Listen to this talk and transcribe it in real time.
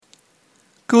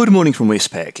Good morning from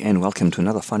Westpac and welcome to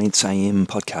another Finance AM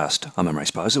podcast. I'm Imre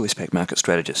Sposer, Westpac Market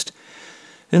Strategist.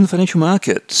 In the financial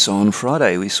markets on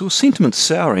Friday, we saw sentiment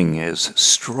souring as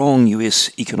strong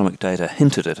US economic data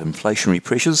hinted at inflationary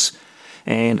pressures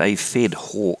and a Fed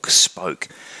hawk spoke.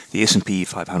 The S&P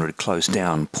 500 closed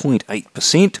down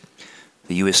 0.8%,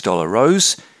 the US dollar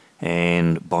rose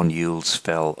and bond yields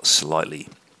fell slightly.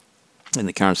 In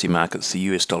the currency markets, the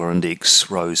US dollar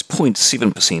index rose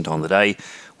 0.7% on the day,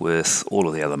 with all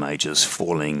of the other majors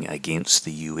falling against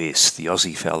the US. The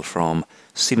Aussie fell from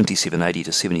 77.80 to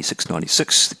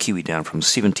 76.96, the Kiwi down from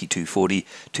 72.40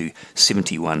 to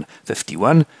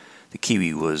 71.51. The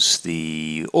Kiwi was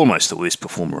almost the worst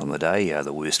performer on the day.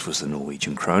 The worst was the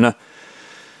Norwegian krona.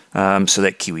 So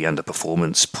that Kiwi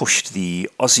underperformance pushed the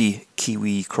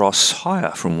Aussie-Kiwi cross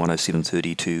higher from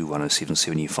 107.30 to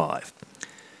 107.75.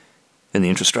 In the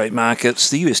interest rate markets,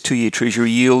 the US 2-year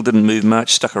Treasury yield didn't move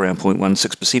much, stuck around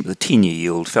 0.16%, but the 10-year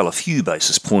yield fell a few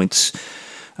basis points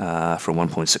from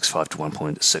 1.65 to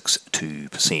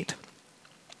 1.62%.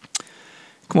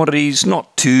 Commodities,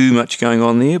 not too much going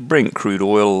on there. Brent crude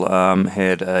oil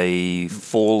had a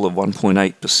fall of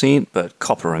 1.8%, but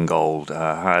copper and gold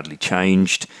hardly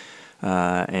changed.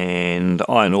 And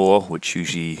iron ore, which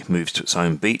usually moves to its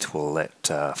own beat, well, that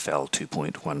fell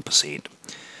 2.1%.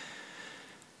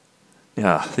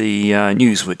 Yeah, the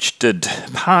news which did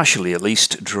partially at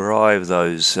least drive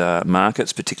those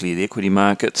markets, particularly the equity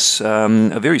markets,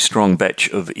 a very strong batch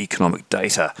of economic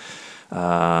data,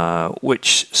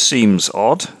 which seems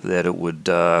odd that it would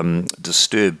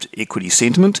disturb equity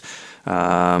sentiment,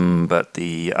 but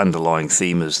the underlying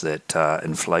theme is that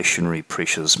inflationary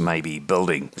pressures may be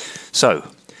building. So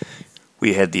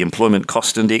we had the employment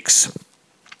cost index,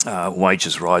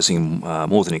 wages rising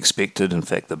more than expected, in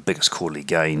fact the biggest quarterly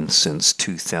gain since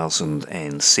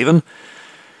 2007.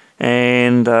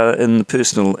 And in the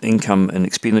personal income and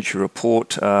expenditure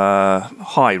report,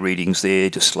 high readings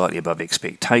there, just slightly above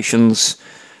expectations.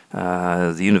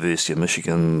 The University of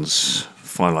Michigan's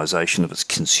finalisation of its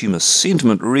consumer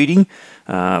sentiment reading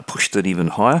pushed it even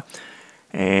higher.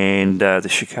 And the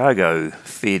Chicago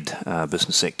Fed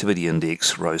Business Activity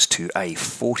Index rose to a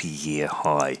 40-year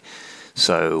high.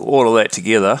 So all of that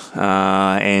together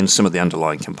and some of the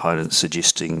underlying components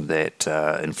suggesting that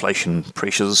inflation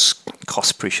pressures,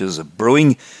 cost pressures are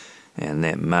brewing, and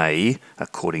that may,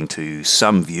 according to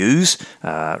some views,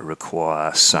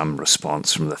 require some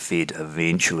response from the Fed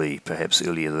eventually, perhaps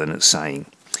earlier than it's saying.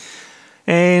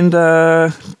 And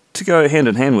to go hand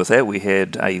in hand with that, we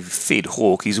had a Fed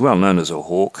hawk. He's well known as a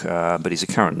hawk, but he's a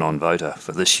current non-voter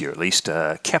for this year at least,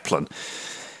 Kaplan.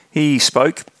 He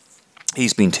spoke.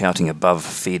 He's been touting above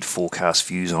Fed forecast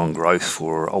views on growth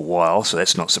for a while, so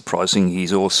that's not surprising.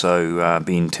 He's also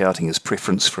been touting his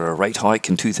preference for a rate hike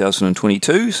in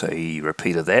 2022, so he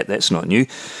repeated that. That's not new.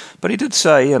 But he did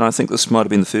say, and I think this might have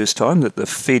been the first time, that the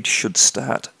Fed should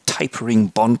start tapering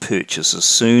bond purchases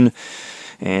soon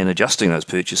and adjusting those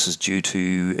purchases due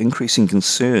to increasing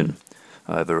concern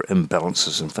over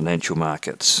imbalances in financial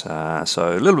markets.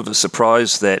 So a little bit of a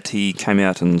surprise that he came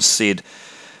out and said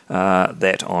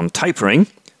that on tapering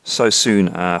so soon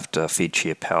after Fed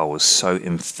Chair Powell was so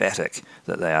emphatic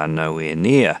that they are nowhere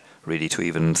near ready to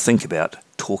even think about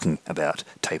talking about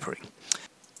tapering.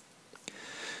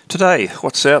 Today,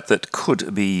 what's out that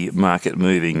could be market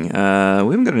moving? We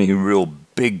haven't got any real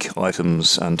big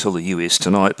items until the US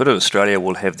tonight, but in Australia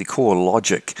we'll have the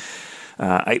CoreLogic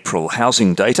April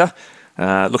housing data,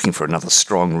 looking for another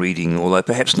strong reading, although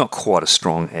perhaps not quite as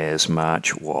strong as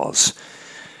March was.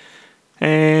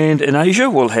 And in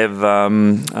Asia, we'll have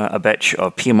a batch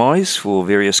of PMIs for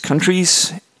various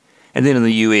countries. And then in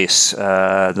the US,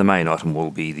 the main item will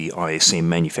be the ISM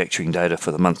manufacturing data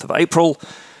for the month of April.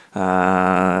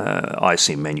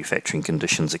 ISM manufacturing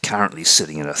conditions are currently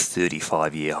sitting at a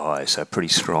 35-year high, so pretty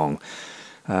strong.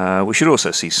 We should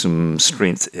also see some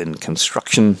strength in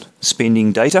construction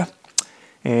spending data.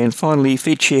 And finally,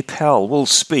 Fed Chair Powell will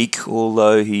speak,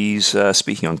 although he's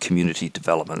speaking on community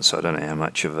development, so I don't know how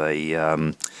much of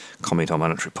a comment on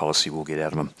monetary policy we'll get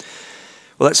out of him.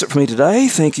 Well, that's it for me today.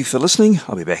 Thank you for listening.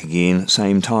 I'll be back again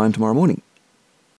same time tomorrow morning.